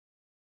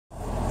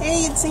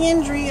Hey, it's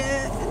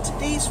Andrea, and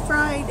today's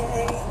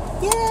Friday.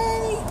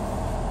 Yay!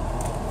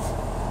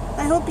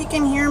 I hope you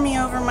can hear me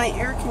over my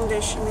air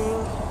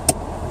conditioning.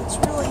 It's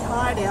really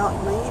hot out,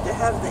 and I need to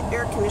have the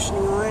air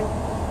conditioning on.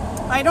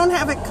 I don't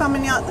have it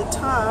coming out the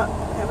top.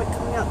 I have it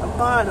coming out the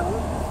bottom.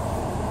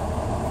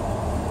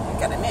 I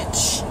got an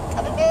itch.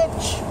 Got an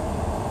itch.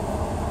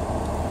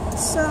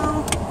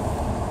 So,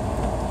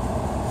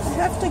 I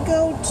have to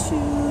go to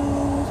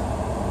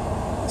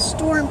the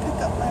store and pick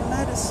up my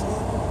medicine.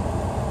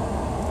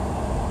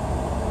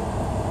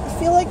 I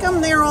feel like I'm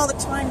there all the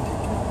time picking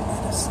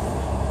up medicine.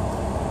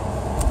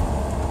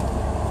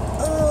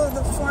 Oh,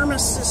 the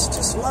pharmacist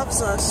just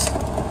loves us.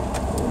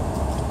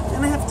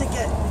 And I have to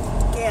get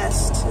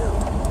gas too.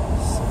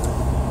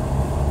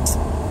 So,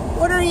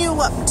 what are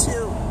you up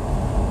to?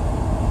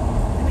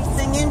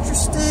 Anything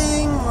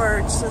interesting, or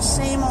it's the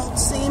same old,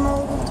 same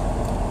old?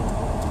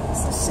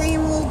 It's the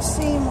same old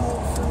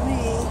for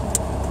me.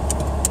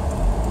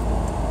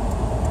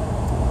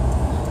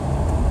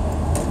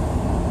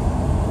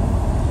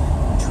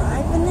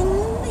 Driving in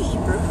the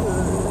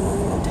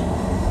neighborhood.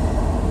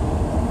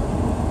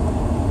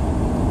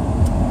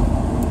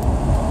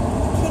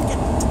 Can't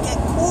get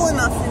cool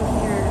enough in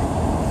here.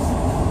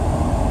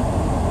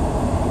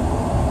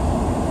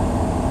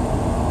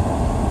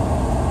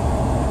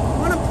 I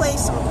want to play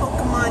some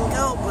Pokemon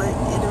Go, but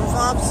it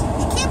involves...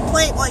 You can't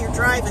play it while you're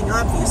driving,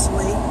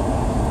 obviously.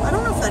 I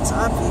don't know if that's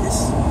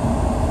obvious.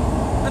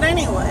 But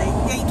anyway,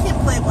 yeah, you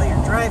can't play it while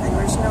you're driving.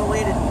 There's no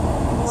way to...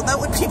 Well, that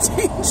would be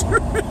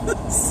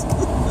dangerous.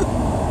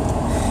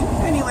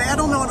 Anyway, I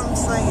don't know what I'm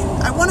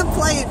saying. I want to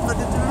play it, but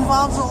it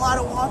involves a lot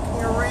of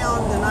walking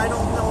around, and I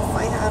don't know if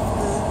I have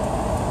the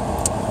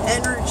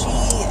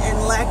energy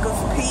and lack of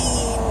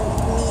pain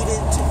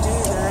needed to do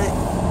that.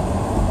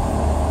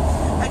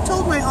 I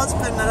told my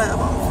husband that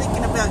I'm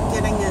thinking about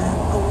getting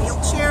a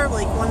wheelchair,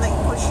 like one that you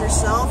push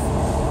yourself,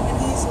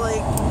 and he's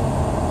like,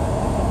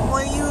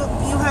 well,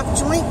 you have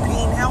joint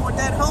pain, how would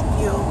that help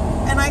you?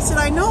 And I said,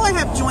 I know I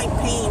have joint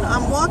pain.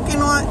 I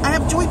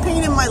have joint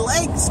pain in my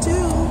legs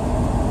too.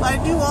 But I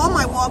do all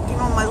my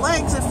walking on my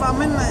legs. If I'm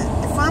in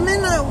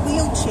a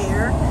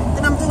wheelchair,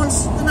 then I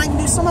can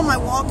do some of my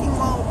walking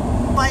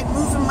by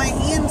moving my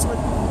hands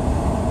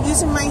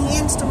using my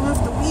hands to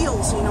move the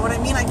wheels. You know what I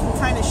mean? I can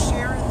kind of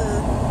share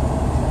the.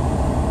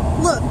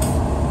 Look,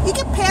 you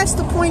get past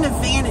the point of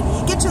vanity.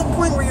 You get to the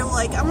point where you're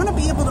like, I want to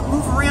be able to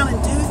move around and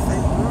do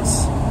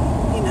things.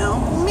 You know,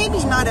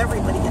 maybe not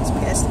everybody gets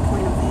past the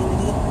point of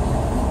vanity,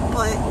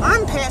 but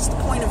I'm past the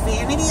point of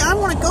vanity. I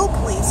want to go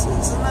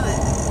places, and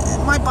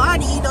my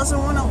body doesn't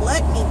want to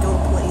let me go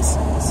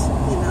places,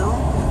 you know,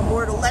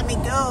 or to let me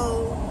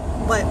go,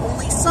 but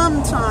only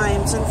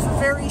sometimes and for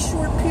very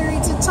short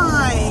periods of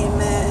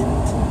time and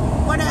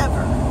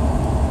whatever.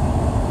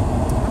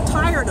 I'm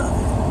tired of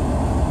it.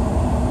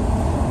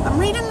 I'm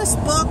reading this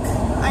book.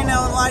 I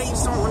know a lot of you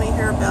don't want to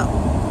hear about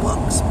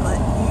books, but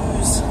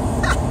use.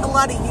 A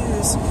lot of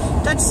use.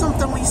 That's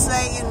something we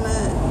say in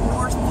the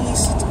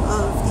northeast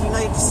of the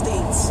United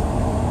States.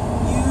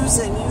 Use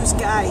and use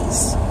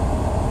guys.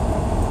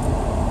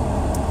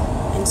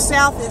 And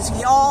south is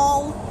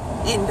y'all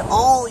and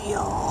all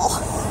y'all.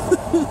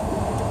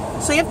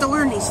 So you have to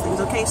learn these things,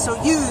 okay? So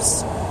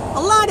use.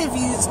 A lot of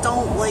yous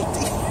don't like to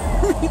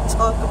hear me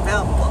talk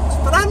about books.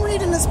 But I'm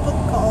reading this book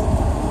called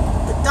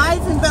The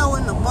Diving Bell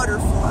and the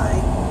Butterfly.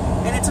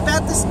 And it's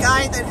about this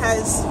guy that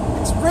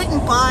it's written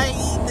by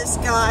this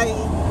guy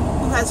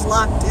who has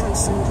locked-in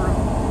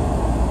syndrome.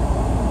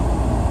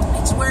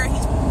 It's where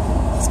he's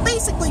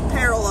basically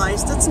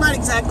paralyzed. That's not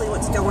exactly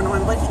what's going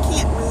on, but he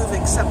can't move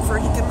except for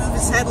he can move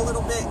his head a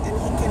little bit, and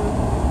he can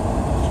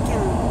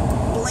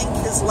blink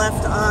his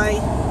left eye.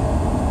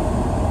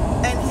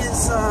 And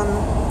his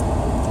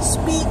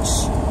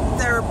speech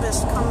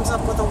therapist comes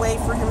up with a way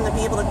for him to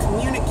be able to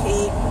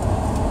communicate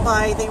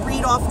they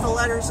read off the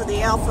letters of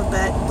the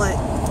alphabet, but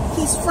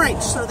he's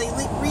French, so they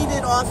read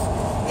it off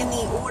in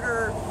the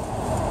order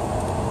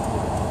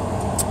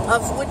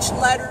of which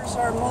letters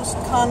are most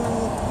common,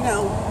 you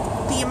know,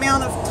 the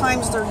amount of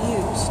times they're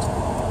used.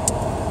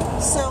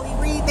 So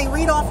they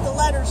read off the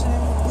letters, and he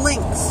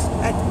blinks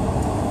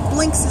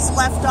his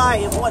left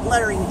eye of what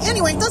letter he...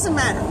 Anyway, it doesn't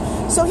matter.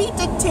 So he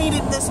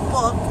dictated this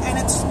book, and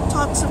he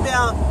talks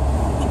about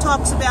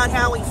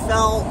how he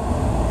felt.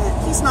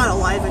 He's not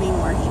alive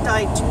anymore. He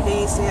died 2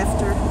 days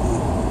after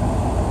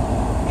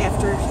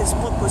his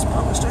book was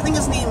published. I think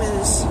his name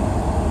is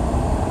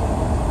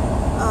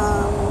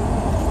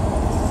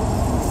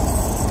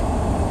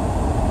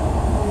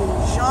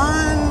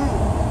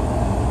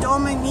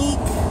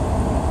Jean-Dominique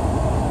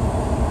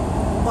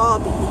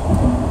Bobby.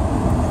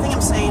 I think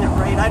I'm saying it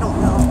right. I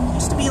don't know. He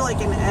used to be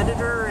like an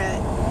editor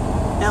at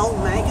Elle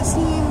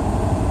magazine.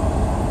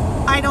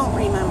 I don't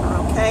remember,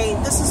 okay?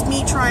 This is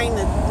me trying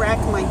to rack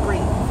my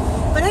brain.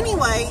 But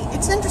anyway,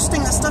 it's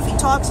interesting the stuff he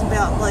talks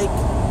about. Like,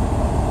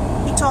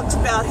 he talks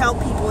about how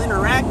people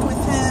interact with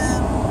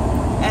him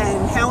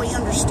and how he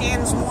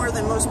understands more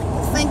than most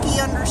people think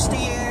he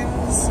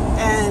understands,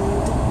 and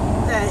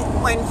that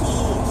when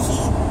he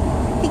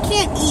he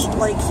can't eat.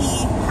 Like,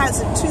 he has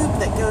a tube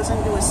that goes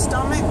into his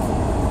stomach.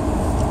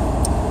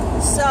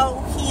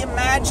 So he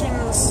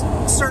imagines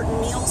certain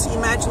meals. He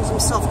imagines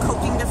himself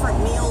cooking different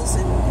meals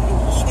and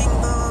eating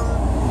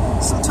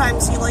them.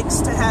 Sometimes he likes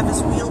to have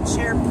his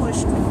wheelchair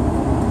pushed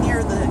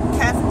near the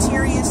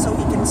cafeteria so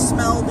he can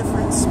smell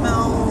different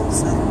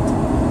smells.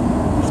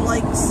 And he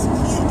likes,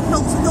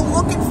 he'll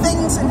look at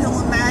things and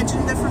he'll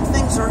imagine different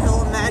things, or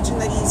he'll imagine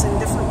that he's in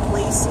different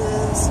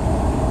places.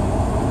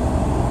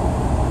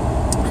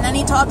 And then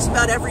he talks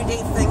about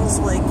everyday things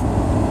like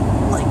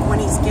when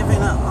he's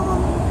given a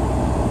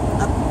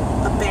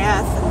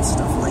bath and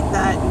stuff like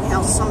that, and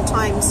how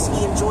sometimes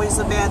he enjoys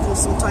the bath and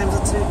sometimes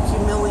it's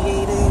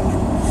humiliating.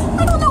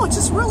 And I don't know, it's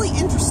just really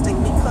interesting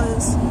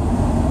because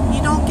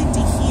you don't get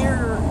to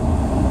hear,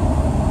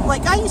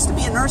 like, I used to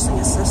be a nursing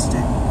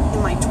assistant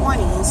in my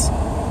 20s,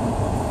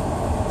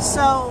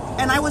 so,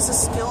 and I was a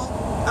skilled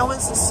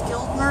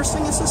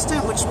nursing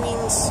assistant, which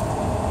means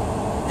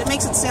it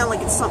makes it sound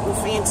like it's something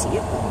fancy.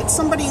 It's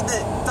somebody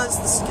that does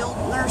the skilled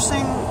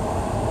nursing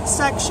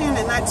section,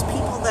 and that's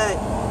people that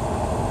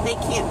they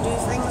can't do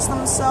things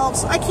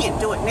themselves. I can't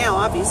do it now,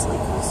 obviously,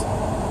 because,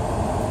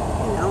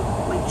 you know,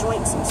 my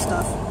joints and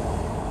stuff.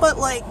 But,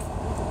 like,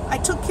 I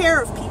took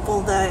care of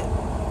people that,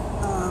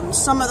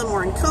 some of them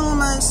were in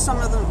comas, some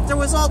of them, there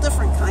was all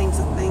different kinds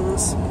of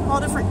things, all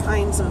different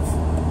kinds of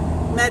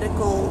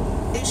medical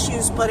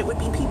issues, but it would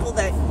be people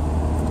that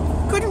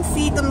couldn't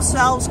feed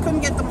themselves,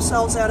 couldn't get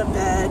themselves out of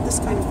bed, this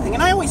kind of thing.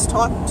 And I always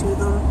talked to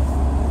them.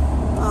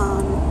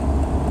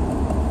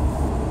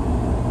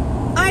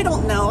 I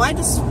don't know, I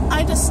just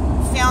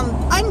found,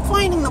 I'm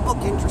finding the book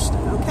interesting,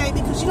 okay,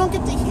 because you don't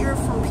get to hear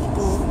from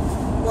people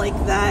like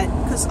that,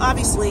 because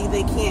obviously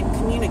they can't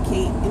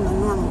communicate in the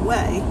normal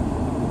way.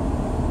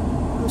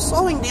 I'm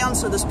slowing down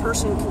so this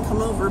person can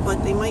come over,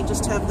 but they might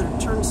just have their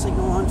turn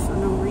signal on for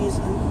no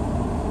reason.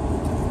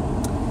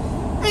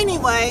 Okay.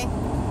 Anyway,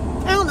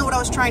 I don't know what I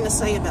was trying to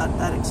say about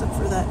that, except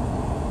for that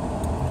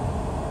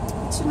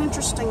it's an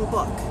interesting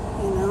book,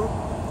 you know.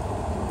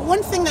 But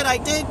one thing that I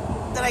did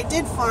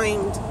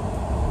find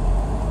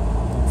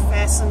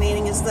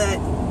fascinating is that,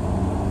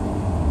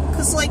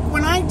 because, like,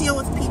 when I deal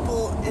with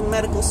people in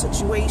medical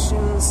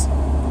situations,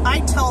 I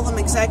tell them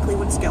exactly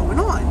what's going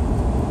on.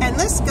 And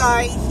this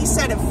guy, he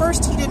said at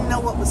first he didn't know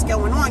what was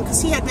going on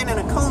because he had been in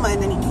a coma and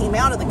then he came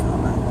out of the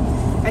coma.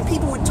 And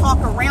people would talk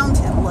around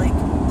him, like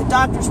the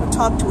doctors would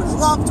talk to his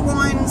loved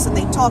ones and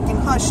they'd talk in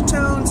hushed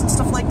tones and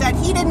stuff like that.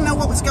 He didn't know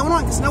what was going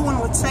on because no one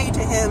would say to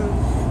him,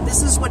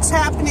 this is what's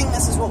happening,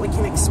 this is what we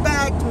can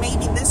expect,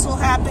 maybe this will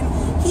happen.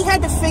 He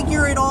had to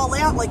figure it all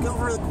out, like,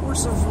 over the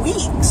course of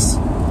weeks,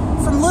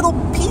 from little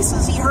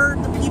pieces he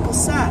heard the people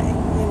say,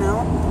 you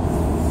know.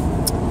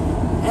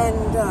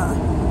 And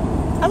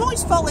I've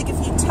always felt like if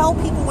you tell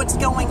people what's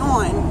going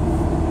on,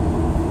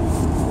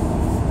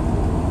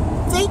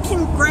 they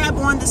can grab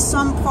onto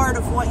some part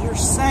of what you're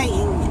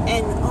saying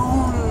and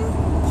own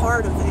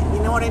part of it,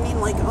 you know what I mean?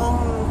 Like,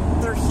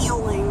 own their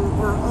healing,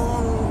 or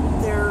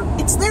own their,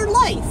 it's their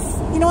life,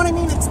 you know what I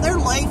mean? It's their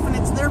life and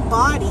it's their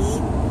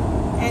body,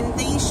 and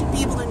they should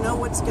be able to know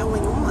what's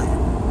going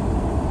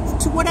on.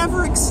 To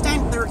whatever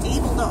extent they're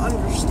able to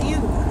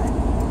understand that,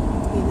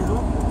 you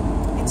know?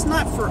 It's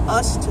not for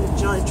us to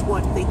judge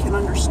what they can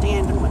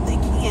understand and what they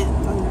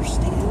can't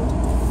understand.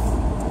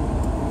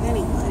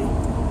 Anyway,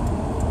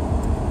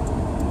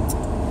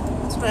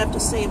 that's what I have to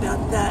say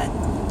about that.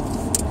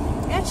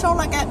 That's all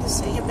I got to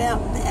say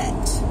about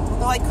that.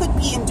 Although I could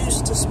be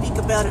induced to speak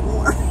about it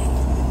more.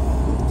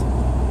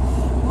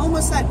 I'm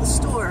almost at the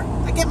store.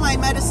 I get my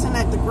medicine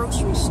at the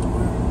grocery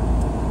store.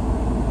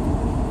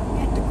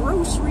 At the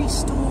grocery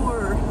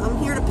store. I'm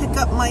here to pick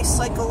up my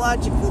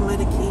psychological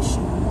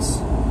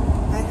medications.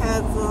 I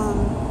have,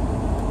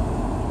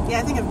 yeah,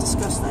 I think I've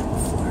discussed that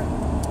before.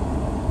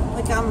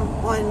 Like, I'm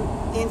on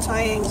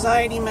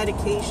anti-anxiety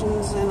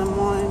medications, and I'm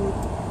on,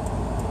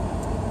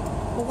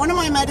 well, one of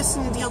my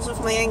medicine deals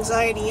with my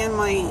anxiety and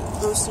my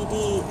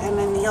OCD, and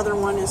then the other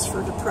one is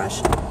for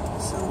depression.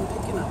 So I'm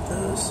picking up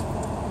those.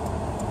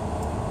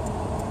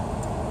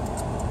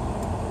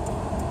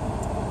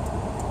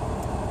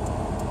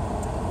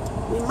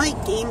 We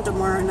might game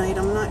tomorrow night,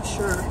 I'm not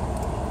sure.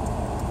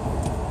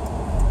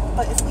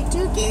 But if we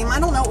do game, I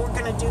don't know what we're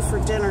going to do for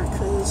dinner,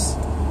 because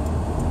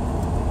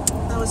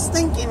I was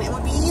thinking it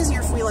would be easier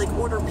if we, like,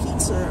 order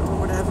pizza or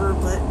whatever,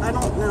 but I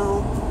don't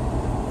know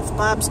if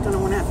Bob's going to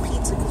want to have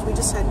pizza, because we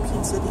just had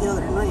pizza the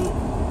other night.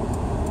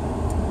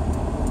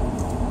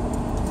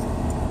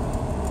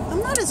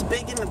 I'm not as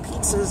big into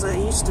pizza as I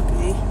used to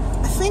be.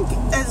 I think,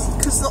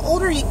 because the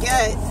older you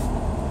get,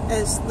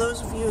 as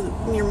those of you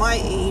near my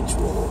age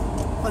will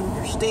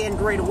understand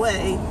right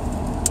away,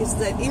 is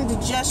that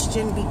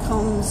indigestion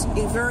becomes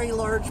a very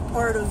large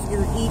part of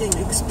your eating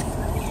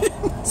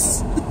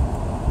experience.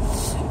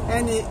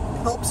 And it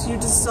helps you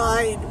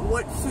decide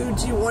what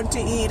foods you want to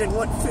eat and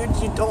what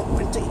foods you don't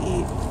want to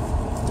eat,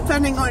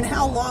 depending on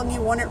how long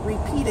you want it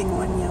repeating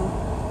on you.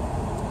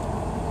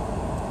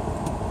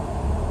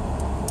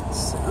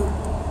 So,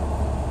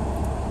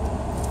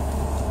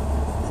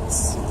 let's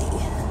see.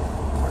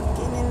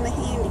 Parking in the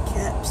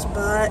handicap.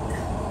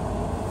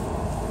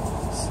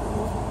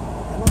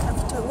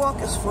 walk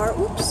as far.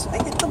 Oops,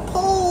 I hit the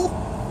pole.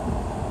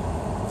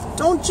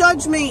 Don't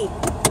judge me.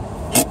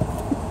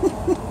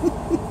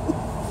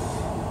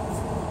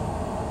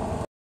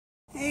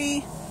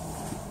 Hey,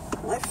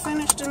 I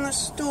finished in the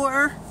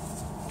store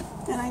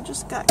and I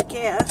just got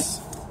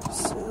gas.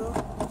 So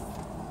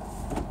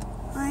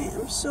I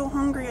am so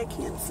hungry I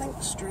can't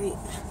think straight.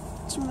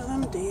 It's one of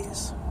them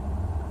days.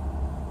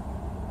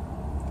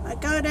 I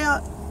got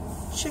out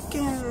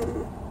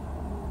chicken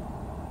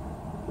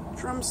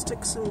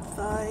drumsticks and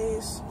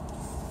thighs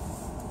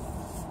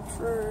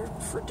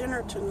for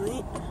dinner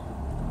tonight.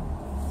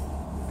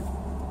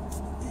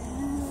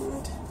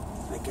 And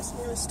I guess I'm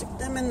going to stick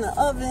them in the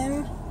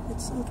oven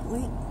at some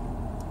point.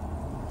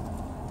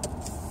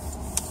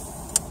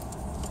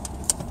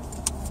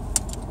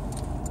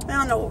 I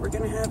don't know what we're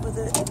going to have with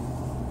it.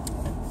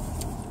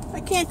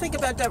 I can't think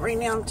about that right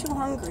now. I'm too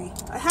hungry.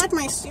 I had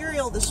my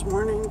cereal this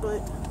morning,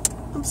 but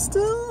I'm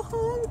still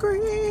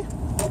hungry.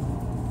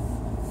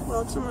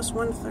 Well, it's almost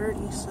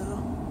 1:30,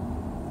 so.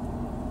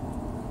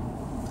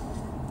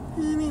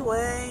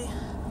 Anyway,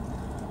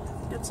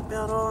 that's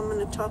about all I'm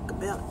going to talk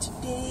about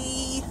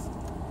today.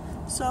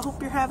 So I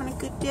hope you're having a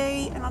good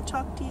day, and I'll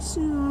talk to you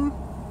soon.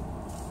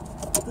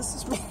 This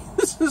is me.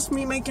 This is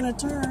me making a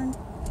turn.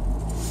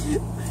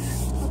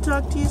 I'll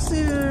talk to you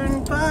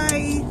soon.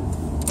 Bye.